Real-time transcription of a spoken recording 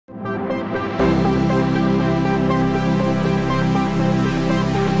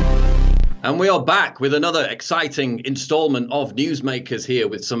And we are back with another exciting installment of Newsmakers here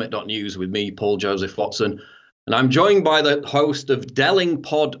with Summit.News with me, Paul Joseph Watson. And I'm joined by the host of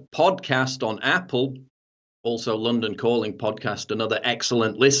Delingpole podcast on Apple, also London Calling podcast, another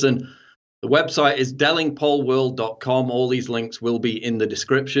excellent listen. The website is delingpoleworld.com. All these links will be in the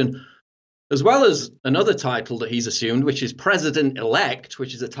description, as well as another title that he's assumed, which is President-elect,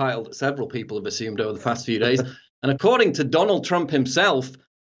 which is a title that several people have assumed over the past few days. And according to Donald Trump himself,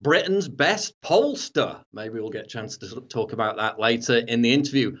 Britain's best pollster. Maybe we'll get a chance to talk about that later in the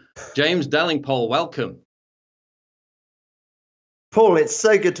interview. James Delingpole, welcome. Paul, it's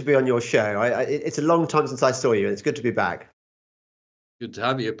so good to be on your show. It's a long time since I saw you, and it's good to be back. Good to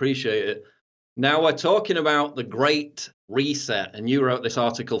have you. Appreciate it. Now we're talking about the Great Reset, and you wrote this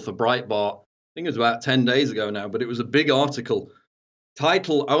article for Breitbart. I think it was about 10 days ago now, but it was a big article.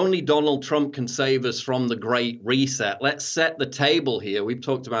 Title, Only Donald Trump Can Save Us from the Great Reset. Let's set the table here. We've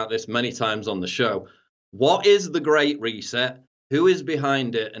talked about this many times on the show. What is the Great Reset? Who is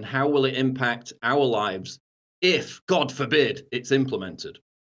behind it? And how will it impact our lives if, God forbid, it's implemented?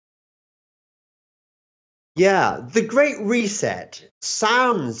 Yeah, the Great Reset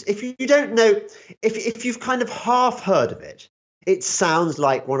sounds, if you don't know, if you've kind of half heard of it, it sounds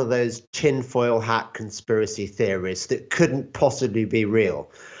like one of those tinfoil hat conspiracy theories that couldn't possibly be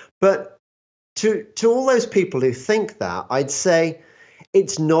real. But to all those people who think that, I'd say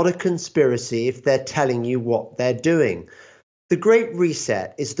it's not a conspiracy if they're telling you what they're doing. The Great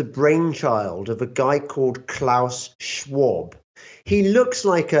Reset is the brainchild of a guy called Klaus Schwab. He looks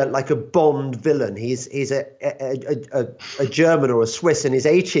like a Bond villain. He's a German or a Swiss in his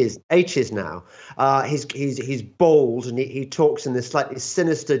 80s now. He's bald and he talks in this slightly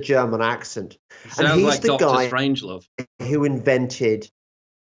sinister German accent. Sounds and he's like the Dr. guy Strangelove. who invented.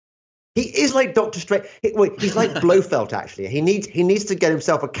 He is like Dr. Strange. He's like Blofeld, actually. He needs to get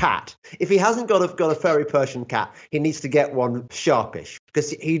himself a cat. If he hasn't got a furry Persian cat, he needs to get one sharpish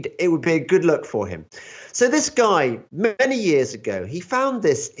because it would be a good look for him. So this guy, many years ago, he founded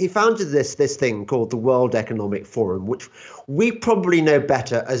this thing called the World Economic Forum, which we probably know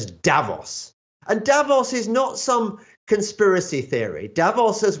better as Davos. And Davos is not some conspiracy theory.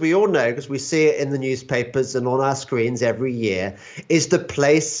 Davos, as we all know, because we see it in the newspapers and on our screens every year, is the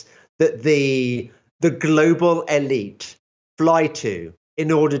place that the global elite fly to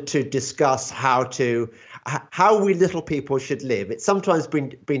in order to discuss how we little people should live. It's sometimes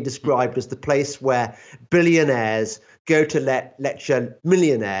been described as the place where billionaires go to lecture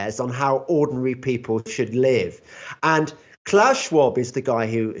millionaires on how ordinary people should live. And Klaus Schwab is the guy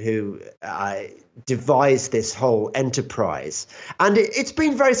who devised this whole enterprise. And it's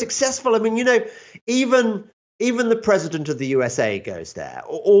been very successful. I mean, even the president of the USA goes there.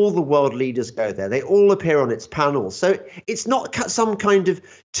 All the world leaders go there. They all appear on its panels. So it's not some kind of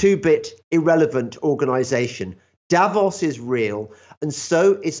two-bit irrelevant organization. Davos is real, and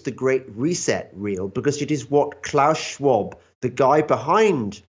so is the Great Reset real, because it is what Klaus Schwab, the guy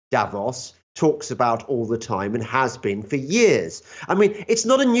behind Davos, talks about all the time and has been for years. I mean, it's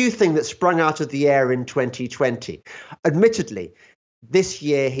not a new thing that sprung out of the air in 2020. Admittedly, this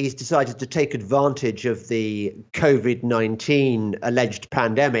year, he's decided to take advantage of the COVID-19 alleged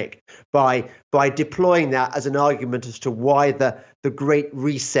pandemic by deploying that as an argument as to why the Great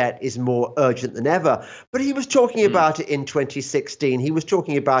Reset is more urgent than ever. But he was talking about it in 2016. He was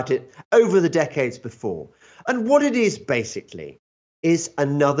talking about it over the decades before. And what it is basically is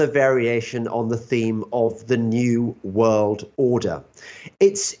another variation on the theme of the New World Order.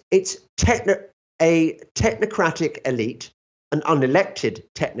 It's a technocratic elite, an unelected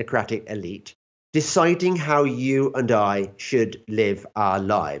technocratic elite, deciding how you and I should live our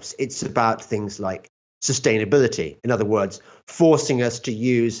lives. It's about things like sustainability. In other words, forcing us to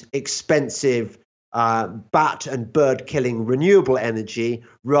use expensive bat and bird killing renewable energy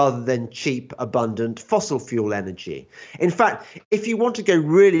rather than cheap, abundant fossil fuel energy. In fact, if you want to go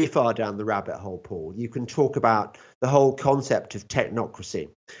really far down the rabbit hole, Paul, you can talk about the whole concept of technocracy.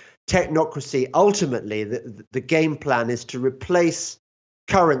 Technocracy, ultimately, the game plan is to replace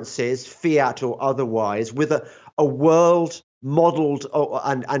currencies, fiat or otherwise, with a world modeled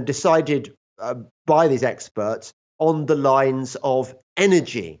and decided by these experts on the lines of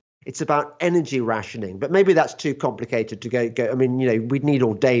energy. It's about energy rationing, but maybe that's too complicated to go. I mean, we'd need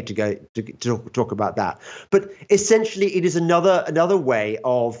all day to talk about that. But essentially, it is another way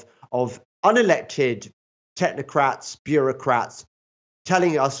of unelected technocrats, bureaucrats,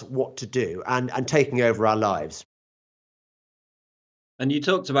 telling us what to do and taking over our lives. And you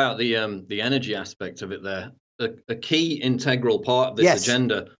talked about the energy aspect of it there. A key integral part of this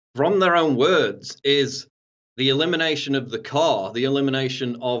agenda, from their own words, is the elimination of the car, the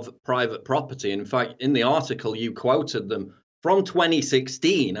elimination of private property. In fact, in the article, you quoted them from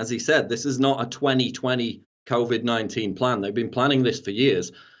 2016. As he said, this is not a 2020 COVID-19 plan. They've been planning this for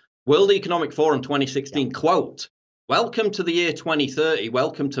years. World Economic Forum 2016, quote, "Welcome to the year 2030.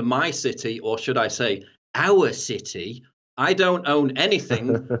 Welcome to my city," or should I say, our city. "I don't own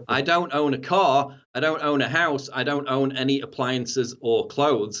anything. I don't own a car. I don't own a house. I don't own any appliances or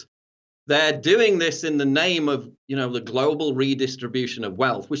clothes." They're doing this in the name of, the global redistribution of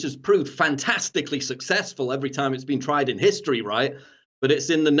wealth, which has proved fantastically successful every time it's been tried in history, right? But it's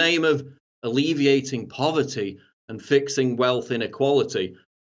in the name of alleviating poverty and fixing wealth inequality.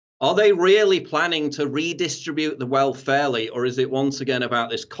 Are they really planning to redistribute the wealth fairly, or is it once again about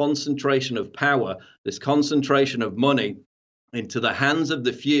this concentration of power, this concentration of money into the hands of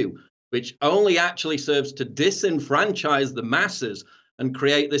the few, which only actually serves to disenfranchise the masses and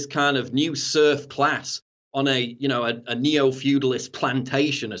create this kind of new serf class on a neo-feudalist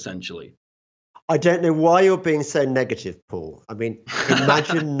plantation, essentially? I don't know why you're being so negative, Paul. I mean,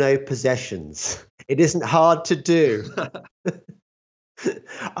 imagine no possessions. It isn't hard to do.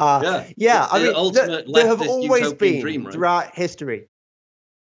 Yeah, I mean, there have always been dream, right? Throughout history.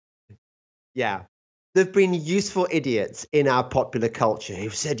 Yeah, there have been useful idiots in our popular culture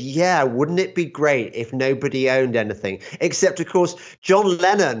who've said, yeah, wouldn't it be great if nobody owned anything? Except, of course, John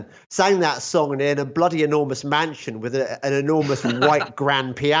Lennon sang that song in a bloody enormous mansion with an enormous white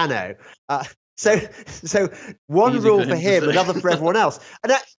grand piano. So one Easy rule for him, another for everyone else.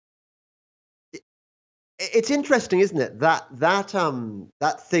 And it's interesting, isn't it?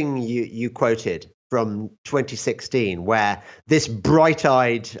 That thing you quoted from 2016, where this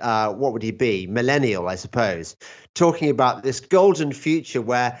bright-eyed, what would he be, millennial, I suppose, talking about this golden future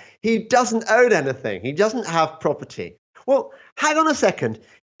where he doesn't own anything, he doesn't have property. Well, hang on a second.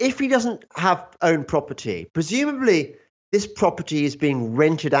 If he doesn't have own property, presumably this property is being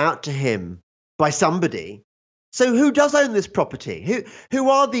rented out to him by somebody. So who does own this property? Who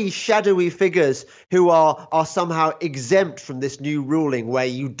are these shadowy figures who are somehow exempt from this new ruling where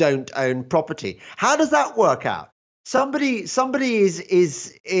you don't own property? How does that work out? Somebody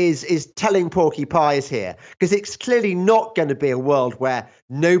is telling porky pies here, because it's clearly not going to be a world where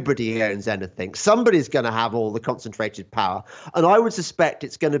nobody owns anything. Somebody's going to have all the concentrated power, and I would suspect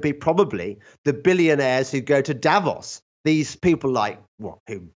it's going to be probably the billionaires who go to Davos. These people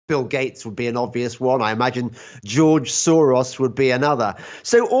who Bill Gates would be an obvious one. I imagine George Soros would be another.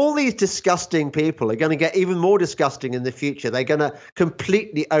 So all these disgusting people are going to get even more disgusting in the future. They're going to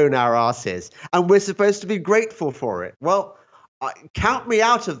completely own our asses, and we're supposed to be grateful for it. Well, count me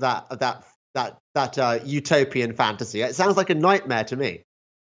out of that utopian fantasy. It sounds like a nightmare to me.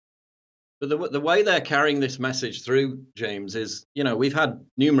 But the way they're carrying this message through, James, is, we've had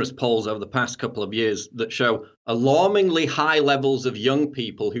numerous polls over the past couple of years that show alarmingly high levels of young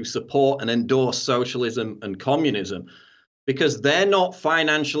people who support and endorse socialism and communism because they're not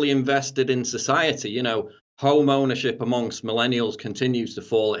financially invested in society. Home ownership amongst millennials continues to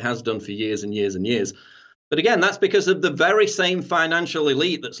fall. It has done for years and years and years. But again, that's because of the very same financial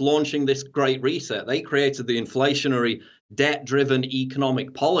elite that's launching this great reset. They created the inflationary, debt-driven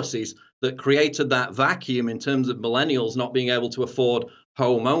economic policies that created that vacuum in terms of millennials not being able to afford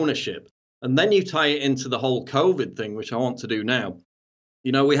home ownership. And then you tie it into the whole COVID thing, which I want to do now.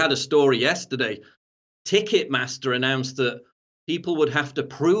 We had a story yesterday. Ticketmaster announced that people would have to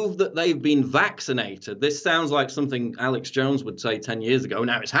prove that they've been vaccinated. This sounds like something Alex Jones would say 10 years ago.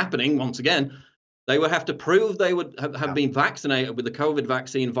 Now it's happening once again. They would have to prove they would have been vaccinated with the COVID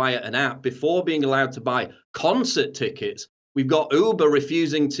vaccine via an app before being allowed to buy concert tickets. We've got Uber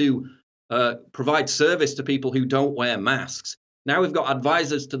refusing to provide service to people who don't wear masks. Now we've got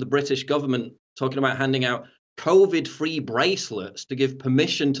advisors to the British government talking about handing out COVID-free bracelets to give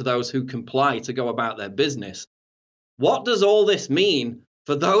permission to those who comply to go about their business. What does all this mean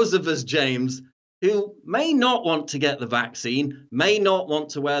for those of us, James, who may not want to get the vaccine, may not want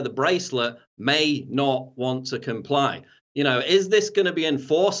to wear the bracelet, may not want to comply? Is this going to be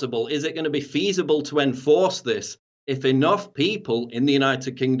enforceable? Is it going to be feasible to enforce this if enough people in the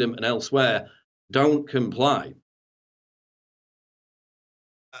United Kingdom and elsewhere don't comply?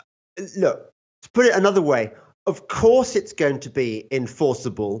 Look, to put it another way, of course it's going to be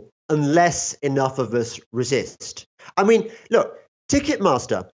enforceable unless enough of us resist. I mean, look,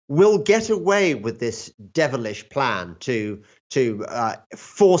 Ticketmaster will get away with this devilish plan to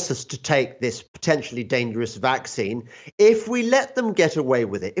force us to take this potentially dangerous vaccine, if we let them get away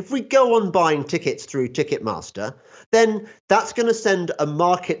with it, if we go on buying tickets through Ticketmaster, then that's going to send a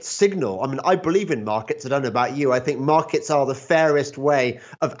market signal. I mean, I believe in markets. I don't know about you. I think markets are the fairest way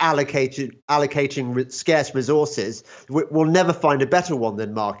of allocating scarce resources. We'll never find a better one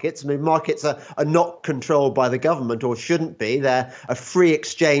than markets. I mean, markets are not controlled by the government, or shouldn't be. They're a free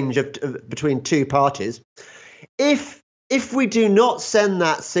exchange between two parties. If we do not send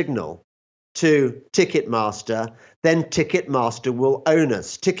that signal to Ticketmaster, then Ticketmaster will own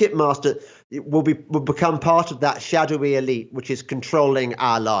us. Ticketmaster will become part of that shadowy elite which is controlling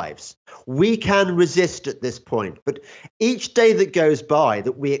our lives. We can resist at this point, but each day that goes by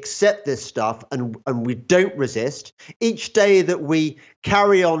that we accept this stuff and we don't resist, each day that we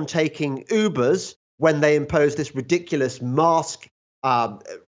carry on taking Ubers when they impose this ridiculous mask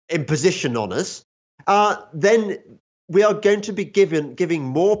imposition on us, then we are going to be giving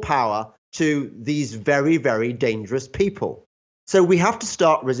more power to these very, very dangerous people. So we have to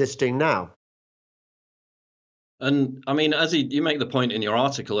start resisting now. And I mean, as you make the point in your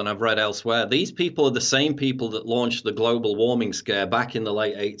article, and I've read elsewhere, these people are the same people that launched the global warming scare back in the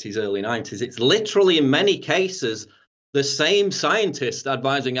late 80s, early 90s. It's literally, in many cases, the same scientists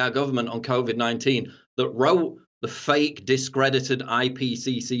advising our government on COVID-19 that wrote the fake, discredited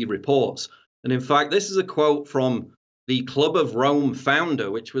IPCC reports. And in fact, this is a quote from the Club of Rome founder,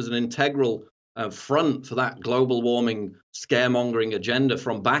 which was an integral front for that global warming scaremongering agenda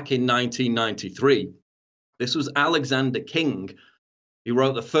from back in 1993. This was Alexander King. He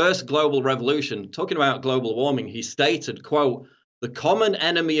wrote The First Global Revolution. Talking about global warming, he stated, quote, "The common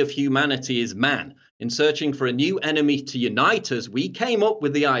enemy of humanity is man. In searching for a new enemy to unite us, we came up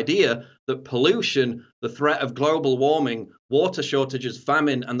with the idea that pollution, the threat of global warming, water shortages,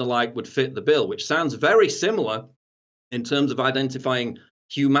 famine, and the like would fit the bill," which sounds very similar in terms of identifying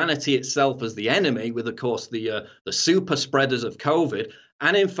humanity itself as the enemy, with, of course, the super spreaders of COVID.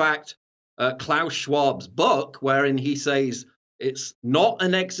 And in fact, Klaus Schwab's book, wherein he says it's not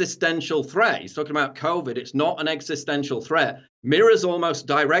an existential threat. He's talking about COVID. It's not an existential threat. Mirrors almost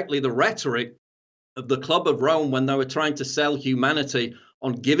directly the rhetoric of the Club of Rome when they were trying to sell humanity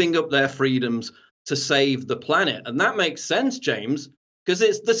on giving up their freedoms to save the planet. And that makes sense, James, because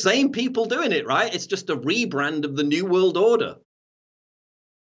it's the same people doing it, right? It's just a rebrand of the New World Order.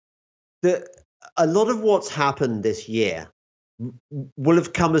 A lot of what's happened this year will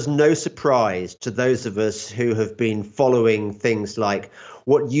have come as no surprise to those of us who have been following things like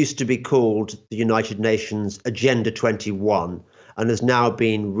what used to be called the United Nations Agenda 21 and has now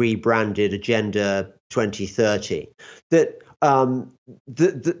been rebranded Agenda 2030. That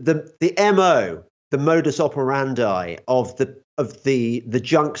the MO, the modus operandi of the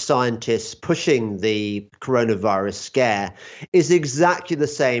junk scientists pushing the coronavirus scare is exactly the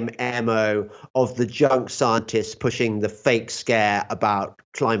same MO of the junk scientists pushing the fake scare about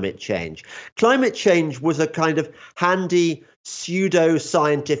climate change. Climate change was a kind of handy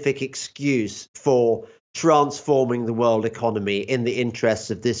pseudo-scientific excuse for transforming the world economy in the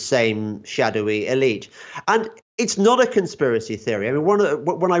interests of this same shadowy elite. And it's not a conspiracy theory. I mean,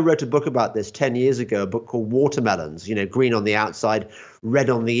 when I wrote a book about this 10 years ago, a book called Watermelons, green on the outside, red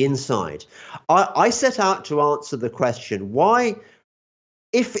on the inside, I set out to answer the question, why,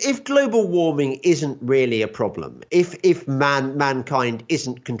 if global warming isn't really a problem, if mankind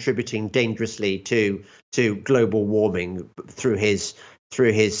isn't contributing dangerously to global warming through his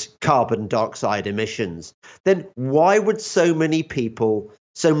carbon dioxide emissions, then why would so many people,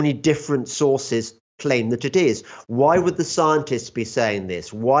 so many different sources claim that it is? Why would the scientists be saying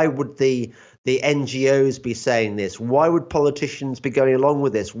this? Why would the NGOs be saying this? Why would politicians be going along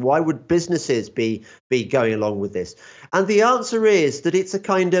with this? Why would businesses be going along with this? And the answer is that it's a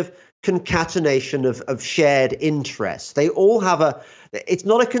kind of concatenation of shared interests. They all have it's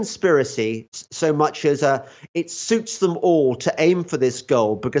not a conspiracy so much as it suits them all to aim for this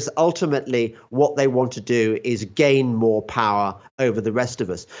goal, because ultimately what they want to do is gain more power over the rest of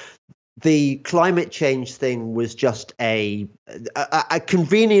us. The climate change thing was just a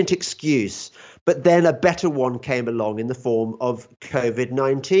convenient excuse, but then a better one came along in the form of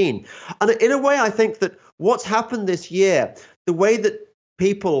COVID-19. And in a way, I think that what's happened this year, the way that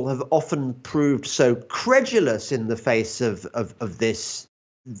people have often proved so credulous in the face of this,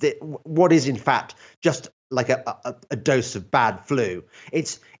 what is in fact just like a dose of bad flu.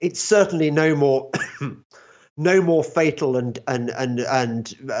 It's certainly no more no more fatal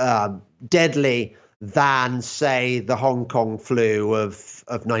and deadly than, say, the Hong Kong flu of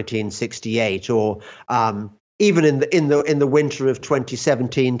 1968, or even in the winter of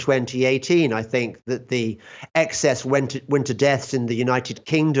 2017, 2018, I think that the excess winter deaths in the United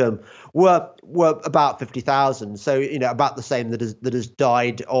Kingdom were about 50,000. So, about the same that has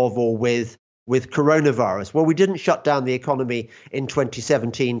died of or with coronavirus. Well, we didn't shut down the economy in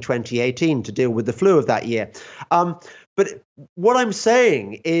 2017, 2018 to deal with the flu of that year. But what I'm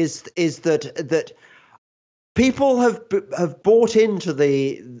saying is that people have bought into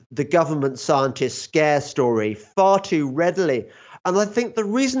the government scientist scare story far too readily. And I think the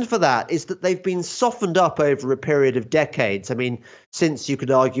reason for that is that they've been softened up over a period of decades. I mean, since, you could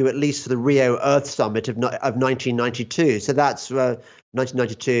argue, at least the Rio Earth Summit of 1992. So that's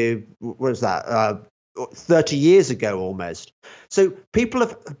 1992, what was that? 30 years ago almost. So people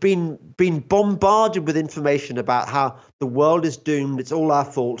have been bombarded with information about how the world is doomed. It's all our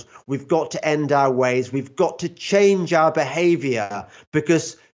fault. We've got to end our ways. We've got to change our behavior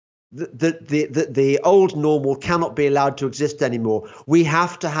because the old normal cannot be allowed to exist anymore. We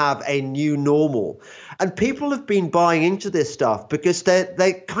have to have a new normal. And people have been buying into this stuff because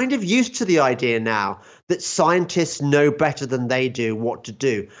they're kind of used to the idea now that scientists know better than they do what to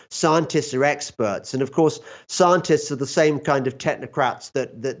do. Scientists are experts. And of course, scientists are the same kind of technocrats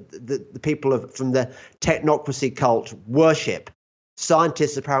that the people from the technocracy cult worship.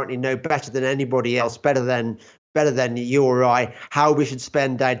 Scientists apparently know better than anybody else, better than you or I, how we should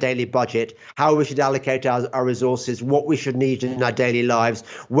spend our daily budget, how we should allocate our resources, what we should need in our daily lives,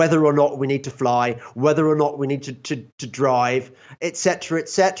 whether or not we need to fly, whether or not we need to drive, etc.,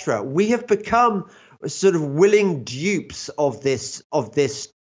 etc. We have become sort of willing dupes of this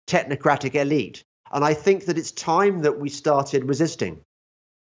technocratic elite. And I think that it's time that we started resisting.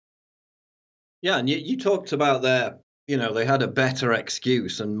 Yeah, and you talked about they had a better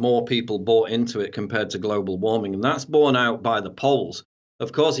excuse and more people bought into it compared to global warming. And that's borne out by the polls.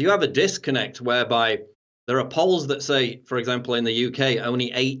 Of course, you have a disconnect whereby there are polls that say, for example, in the UK,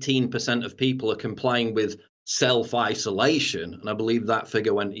 only 18% of people are complying with self-isolation. And I believe that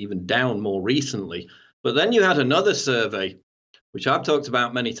figure went even down more recently. But then you had another survey, which I've talked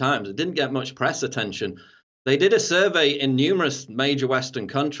about many times. It didn't get much press attention. They did a survey in numerous major Western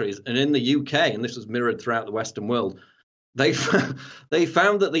countries, and in the UK, and this was mirrored throughout the Western world, they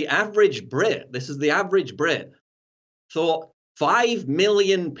found that the average Brit, this is the average Brit, thought 5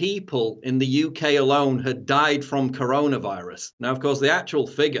 million people in the UK alone had died from coronavirus. Now, of course, the actual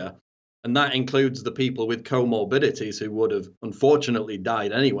figure, and that includes the people with comorbidities who would have unfortunately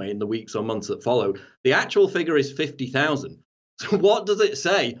died anyway in the weeks or months that followed, the actual figure is 50,000. So what does it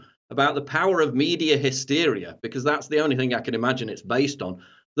say about the power of media hysteria? Because that's the only thing I can imagine it's based on,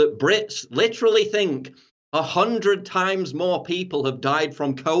 that Brits literally think 100 times more people have died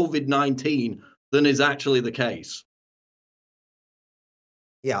from COVID-19 than is actually the case.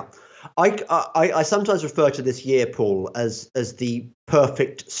 Yeah, I sometimes refer to this year, Paul, as the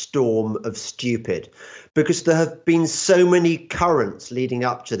perfect storm of stupid, because there have been so many currents leading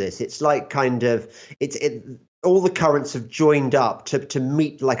up to this. It's like all the currents have joined up to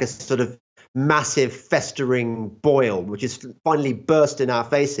meet like a sort of massive festering boil, which is finally burst in our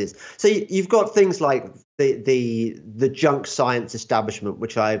faces. So you've got things like the junk science establishment,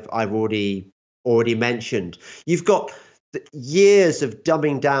 which I've already mentioned. You've got years of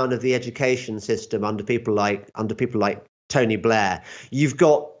dumbing down of the education system under people like Tony Blair. You've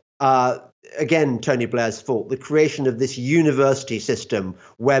got again, Tony Blair's fault, the creation of this university system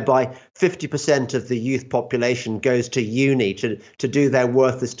whereby 50% of the youth population goes to uni to do their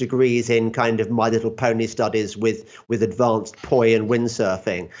worthless degrees in kind of My Little Pony studies with advanced poi and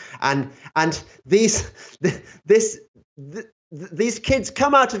windsurfing. And these kids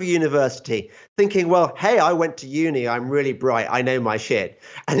come out of university thinking, well, hey, I went to uni, I'm really bright, I know my shit.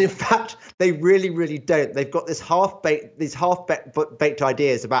 And in fact, they really, really don't. They've got these half-baked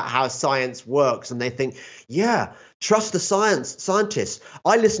ideas about how science works. And they think, yeah, trust the scientists.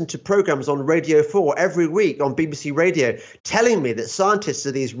 I listen to programs on Radio 4 every week on BBC Radio telling me that scientists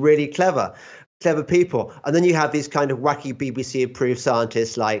are these really clever people. And then you have these kind of wacky BBC-approved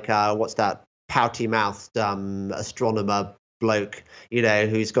scientists like, what's that pouty-mouthed astronomer bloke,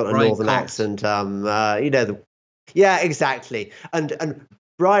 who's got a Brian northern Cox. Accent, yeah, exactly. And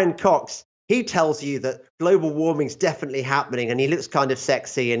Brian Cox, he tells you that global warming's definitely happening, and he looks kind of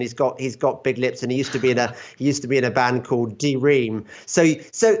sexy, and he's got big lips, and he used to be in a band called D-Ream. So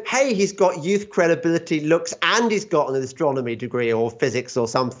hey, he's got youth credibility, looks, and he's got an astronomy degree or physics or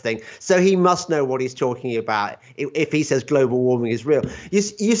something. So he must know what he's talking about if he says global warming is real. You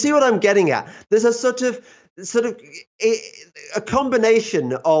see what I'm getting at? There's a sort of a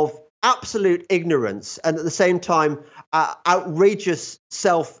combination of absolute ignorance and at the same time outrageous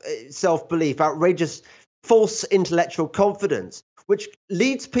self-belief, outrageous false intellectual confidence, which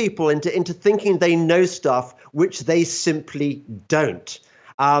leads people into thinking they know stuff which they simply don't.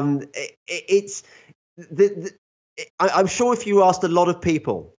 I'm sure if you asked a lot of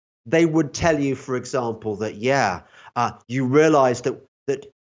people, they would tell you, for example, that you realize that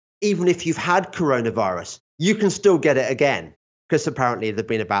even if you've had coronavirus, you can still get it again. Because apparently there've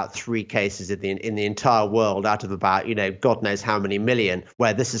been about 3 cases in the entire world out of about, God knows how many million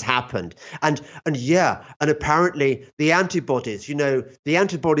where this has happened. And apparently the antibodies, the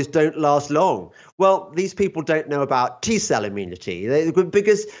antibodies don't last long. Well, these people don't know about T-cell immunity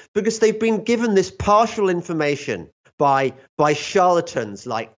because they've been given this partial information by charlatans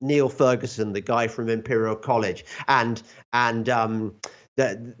like Neil Ferguson, the guy from Imperial College, and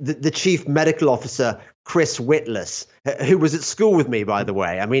the chief medical officer, Chris Whitless, who was at school with me, by the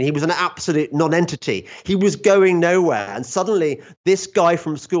way. I mean, he was an absolute non-entity. He was going nowhere. And suddenly this guy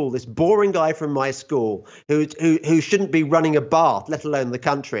from school, this boring guy from my school, who shouldn't be running a bath, let alone the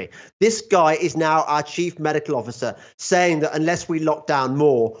country, this guy is now our chief medical officer, saying that unless we lock down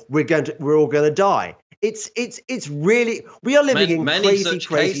more, we're all going to die. It's really, we are living in many crazy such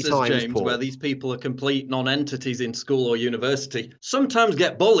cases, times, James, Paul, where these people are complete non-entities in school or university, sometimes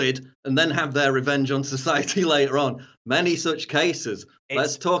get bullied and then have their revenge on society later on. Many such cases.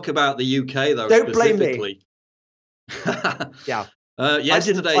 Let's talk about the UK, though. Don't specifically. Blame me. Yeah.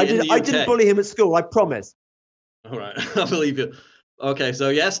 Yesterday I in the UK, I didn't bully him at school, I promise. All right, I believe you. Okay, so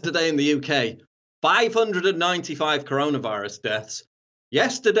yesterday in the UK, 595 coronavirus deaths.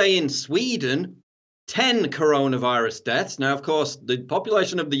 Yesterday in Sweden, 10 coronavirus deaths. Now, of course, the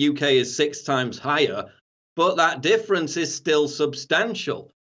population of the UK is 6 times higher, but that difference is still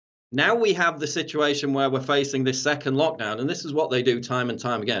substantial. Now we have the situation where we're facing this second lockdown, and this is what they do time and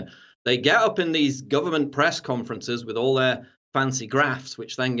time again. They get up in these government press conferences with all their fancy graphs,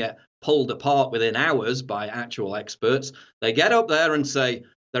 which then get pulled apart within hours by actual experts. They get up there and say,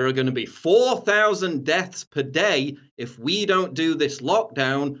 there are going to be 4,000 deaths per day if we don't do this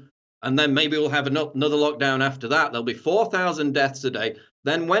lockdown. And then maybe we'll have another lockdown after that. There'll be 4,000 deaths a day.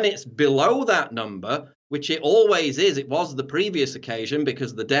 Then when it's below that number, which it always is, it was the previous occasion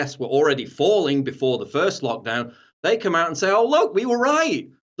because the deaths were already falling before the first lockdown, they come out and say, oh, look, we were right.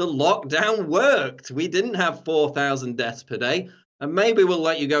 The lockdown worked. We didn't have 4,000 deaths per day. And maybe we'll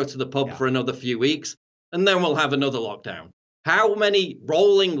let you go to the pub for another few weeks, and then we'll have another lockdown. How many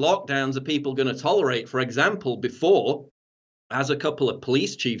rolling lockdowns are people going to tolerate? For example, before, as a couple of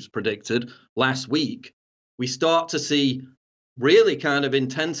police chiefs predicted last week, we start to see really kind of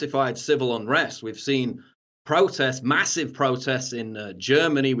intensified civil unrest. We've seen protests, massive protests in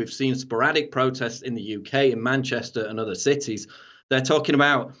Germany. We've seen sporadic protests in the UK, in Manchester and other cities. They're talking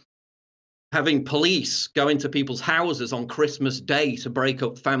about having police go into people's houses on Christmas Day to break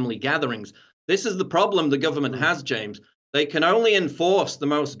up family gatherings. This is the problem the government has, James. They can only enforce the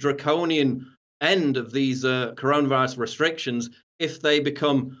most draconian end of these coronavirus restrictions if they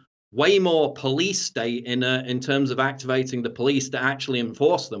become way more police state in terms of activating the police to actually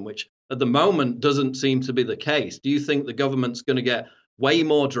enforce them, which at the moment doesn't seem to be the case. Do you think the government's going to get way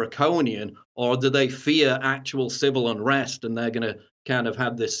more draconian, or do they fear actual civil unrest and they're going to kind of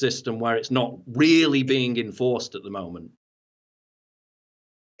have this system where it's not really being enforced at the moment?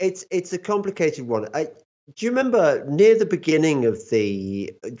 It's a complicated one. Do you remember near the beginning of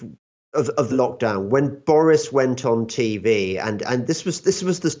the lockdown when Boris went on TV, and this was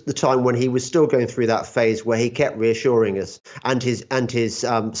the time when he was still going through that phase where he kept reassuring us, and his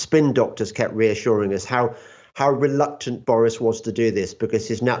spin doctors kept reassuring us how reluctant Boris was to do this because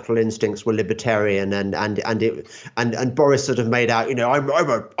his natural instincts were libertarian, and Boris sort of made out,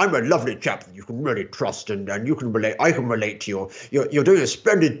 I'm a lovely chap that you can really trust, and you can relate. I can relate to you're doing a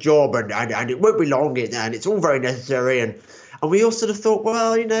splendid job, and it won't be long, and it's all very necessary, and we all sort of thought,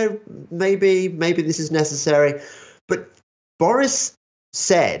 well, maybe this is necessary, but Boris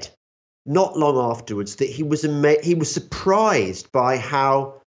said not long afterwards that he was surprised by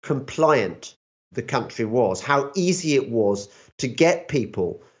how compliant the country was, how easy it was to get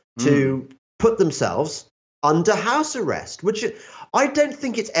people to put themselves under house arrest, which I don't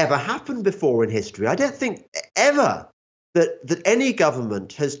think it's ever happened before in history. I don't think ever that any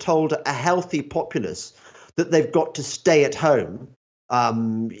government has told a healthy populace that they've got to stay at home,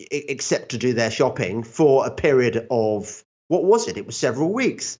 except to do their shopping for a period of, what was it? It was several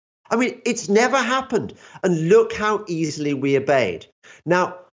weeks. I mean, it's never happened. And look how easily we obeyed.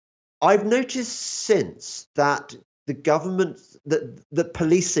 Now, I've noticed since that the government, the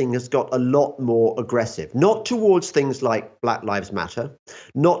policing has got a lot more aggressive, not towards things like Black Lives Matter,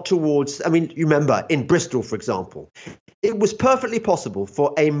 not towards, I mean, you remember in Bristol, for example, it was perfectly possible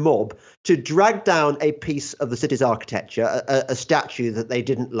for a mob to drag down a piece of the city's architecture, a statue that they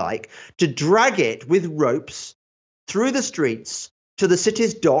didn't like, to drag it with ropes through the streets to the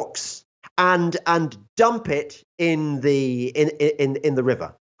city's docks and dump it in the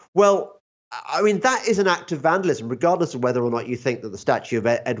river. Well, I mean, that is an act of vandalism, regardless of whether or not you think that the statue of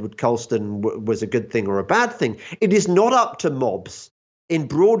Edward Colston was a good thing or a bad thing. It is not up to mobs in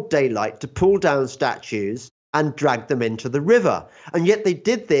broad daylight to pull down statues and drag them into the river. And yet they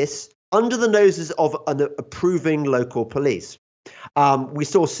did this under the noses of an approving local police. We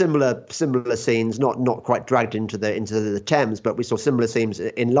saw similar scenes, not quite dragged into the Thames, but we saw similar scenes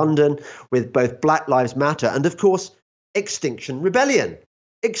in London with both Black Lives Matter and, of course, Extinction Rebellion.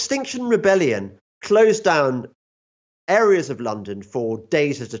 Extinction Rebellion closed down areas of London for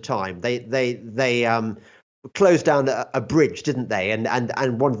days at a time. They closed down a bridge, didn't they?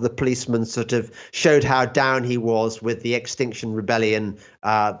 And one of the policemen sort of showed how down he was with the Extinction Rebellion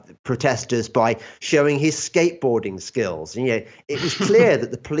protesters by showing his skateboarding skills. And, it was clear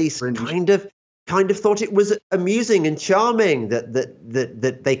that the police kind of thought it was amusing and charming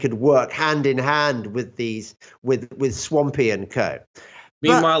that they could work hand in hand with Swampy and co.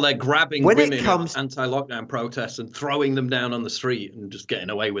 Meanwhile, they're grabbing women in anti-lockdown protests and throwing them down on the street and just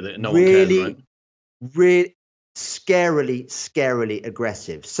getting away with it. And no one cares, right? Really scarily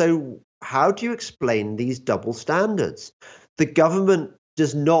aggressive. So how do you explain these double standards? The government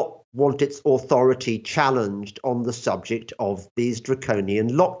does not want its authority challenged on the subject of these draconian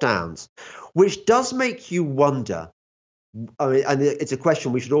lockdowns, which does make you wonder. I mean, and it's a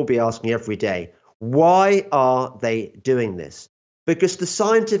question we should all be asking every day. Why are they doing this? Because the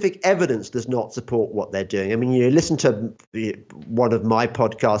scientific evidence does not support what they're doing. I mean, you listen to one of my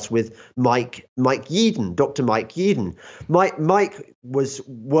podcasts with Mike Yeadon, Dr. Mike Yeadon. Mike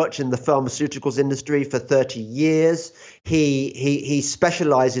worked in the pharmaceuticals industry for 30 years. He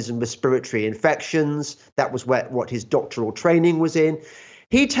specializes in respiratory infections. That was what his doctoral training was in.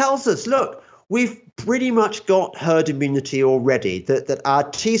 He tells us, look, we've pretty much got herd immunity already, that our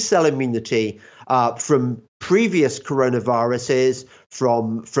T-cell immunity from previous coronaviruses,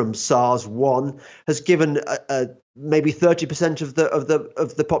 from SARS-1, has given maybe 30%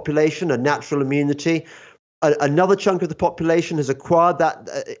 of the population a natural immunity. Another chunk of the population has acquired that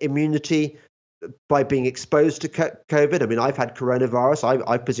immunity by being exposed to COVID. I mean, I've had coronavirus.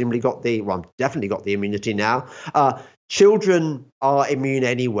 I've presumably I've definitely got the immunity now. Children are immune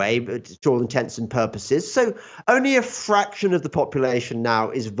anyway, to all intents and purposes. So only a fraction of the population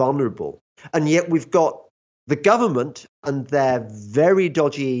now is vulnerable. And yet we've got the government and their very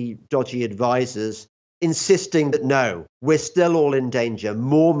dodgy advisors insisting that no, we're still all in danger.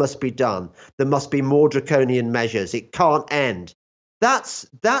 More must be done. There must be more draconian measures. It can't end. That's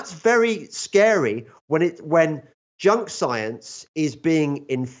very scary when junk science is being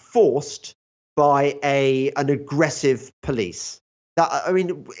enforced by an aggressive police. I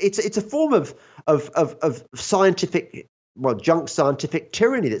mean, it's a form of scientific, junk scientific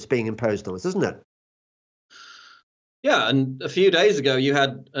tyranny that's being imposed on us, isn't it? Yeah, and a few days ago, you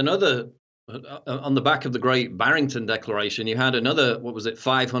had another, on the back of the Great Barrington Declaration, you had another,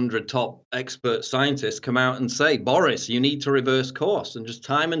 500 top expert scientists come out and say, Boris, you need to reverse course. And just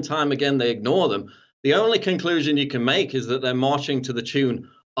time and time again, they ignore them. The only conclusion you can make is that they're marching to the tune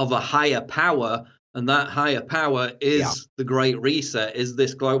of a higher power. And that higher power is the Great Reset, is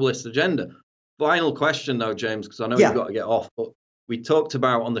this globalist agenda. Final question, though, James, because I know you've got to get off. But we talked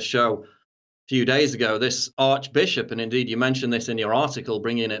about on the show few days ago, this Archbishop, and indeed you mentioned this in your article,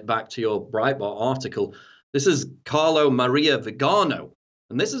 bringing it back to your Breitbart article. This is Carlo Maria Vigano,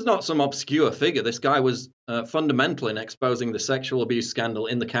 and this is not some obscure figure. This guy was fundamental in exposing the sexual abuse scandal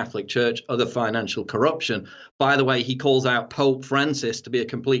in the Catholic Church, other financial corruption. By the way, he calls out Pope Francis to be a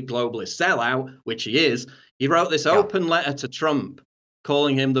complete globalist sellout, which he is. He wrote this open letter to Trump,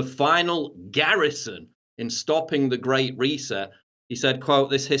 calling him the final garrison in stopping the Great Reset. He said, quote,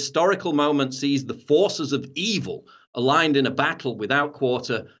 this historical moment sees the forces of evil aligned in a battle without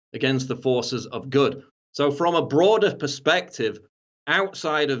quarter against the forces of good. So from a broader perspective,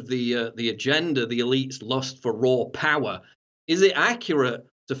 outside of the agenda, the elite's lust for raw power, is it accurate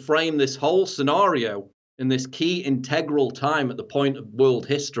to frame this whole scenario in this key integral time at the point of world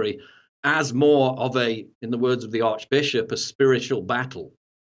history as more of a, in the words of the Archbishop, a spiritual battle?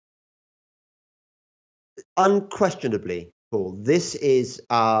 Unquestionably. Paul, this is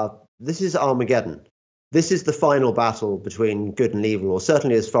Armageddon. this is the final battle between good and evil, or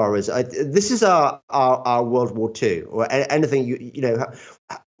certainly as far as this is our World War II, or anything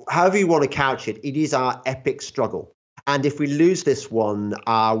however you want to couch it. It is our epic struggle, and if we lose this one,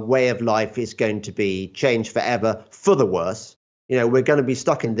 our way of life is going to be changed forever for the worse. We're going to be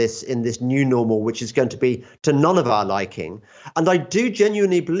stuck in this new normal, which is going to be to none of our liking. And I do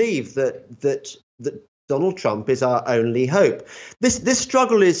genuinely believe that Donald Trump is our only hope. This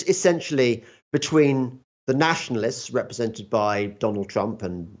struggle is essentially between the nationalists, represented by Donald Trump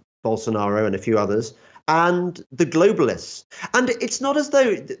and Bolsonaro and a few others, and the globalists. And it's not as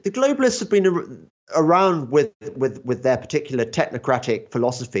though the globalists have been around with their particular technocratic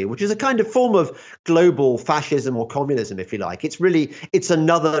philosophy, which is a kind of form of global fascism or communism, if you like. It's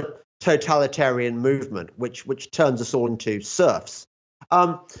another totalitarian movement which turns us all into serfs.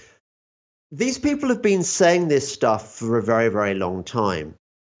 These people have been saying this stuff for a very, very long time.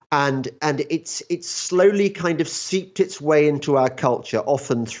 And it's slowly kind of seeped its way into our culture,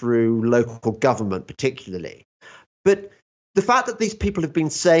 often through local government particularly. But the fact that these people have been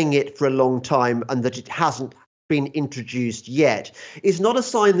saying it for a long time and that it hasn't been introduced yet is not a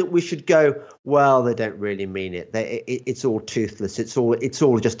sign that we should go, well, they don't really mean it. It's all toothless. It's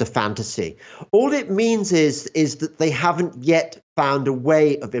all just a fantasy. All it means is that they haven't yet found a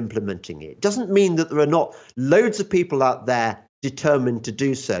way of implementing it. It doesn't mean that there are not loads of people out there determined to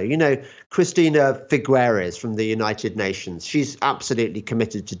do so. Christina Figueres from the United Nations, she's absolutely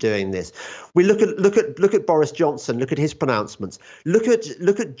committed to doing this. We look at Boris Johnson, look at his pronouncements, look at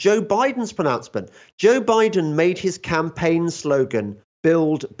Joe Biden's pronouncement. Joe Biden made his campaign slogan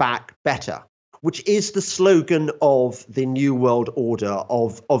 "Build Back Better," which is the slogan of the New World Order,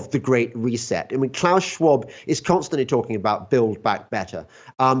 of the Great Reset. I mean, Klaus Schwab is constantly talking about "Build Back Better."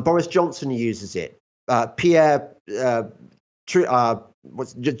 Boris Johnson uses it.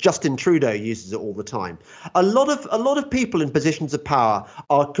 Justin Trudeau uses it all the time. A lot of people in positions of power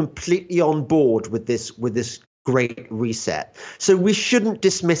are completely on board with this Great Reset. So we shouldn't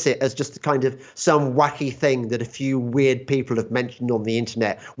dismiss it as just kind of some wacky thing that a few weird people have mentioned on the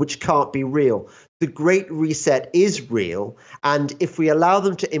internet, which can't be real. The Great Reset is real, and if we allow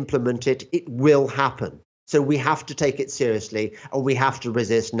them to implement it, it will happen. So we have to take it seriously, and we have to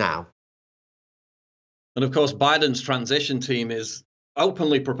resist now. And of course, Biden's transition team is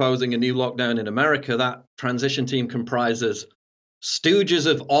openly proposing a new lockdown in America. That transition team comprises stooges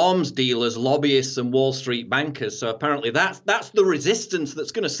of arms dealers, lobbyists, and Wall Street bankers. So apparently that's the resistance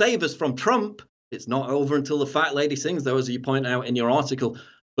that's going to save us from Trump. It's not over until the fat lady sings, though, as you point out in your article.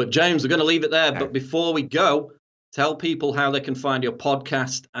 But James, we're going to leave it there. But before we go, tell people how they can find your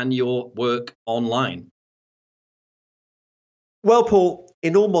podcast and your work online. Well, Paul,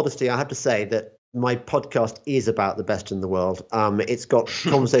 in all modesty, I have to say that my podcast is about the best in the world. It's got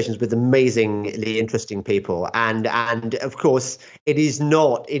conversations with amazingly interesting people, and of course, it is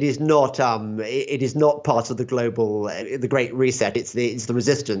not part of the Great Reset. It's the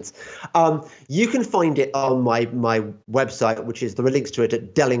resistance. You can find it on my website, which is there are links to it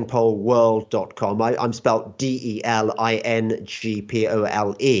at delingpoleworld.com. I'm spelled DELINGPOLE,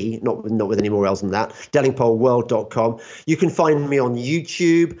 not with any more L's than that. delingpoleworld.com. You can find me on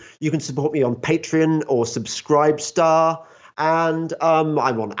YouTube. You can support me on Patreon or Subscribestar, and I'm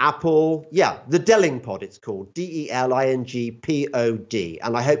on Apple. Yeah, the Delingpod, it's called DELINGPOD,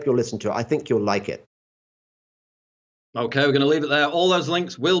 and I hope you'll listen to it. I think you'll like it. Okay, we're going to leave it there. All those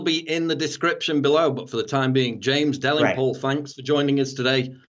links will be in the description below, but for the time being, James Delingpole, thanks for joining us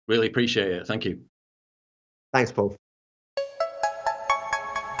today. Really appreciate it. Thank you. Thanks, Paul.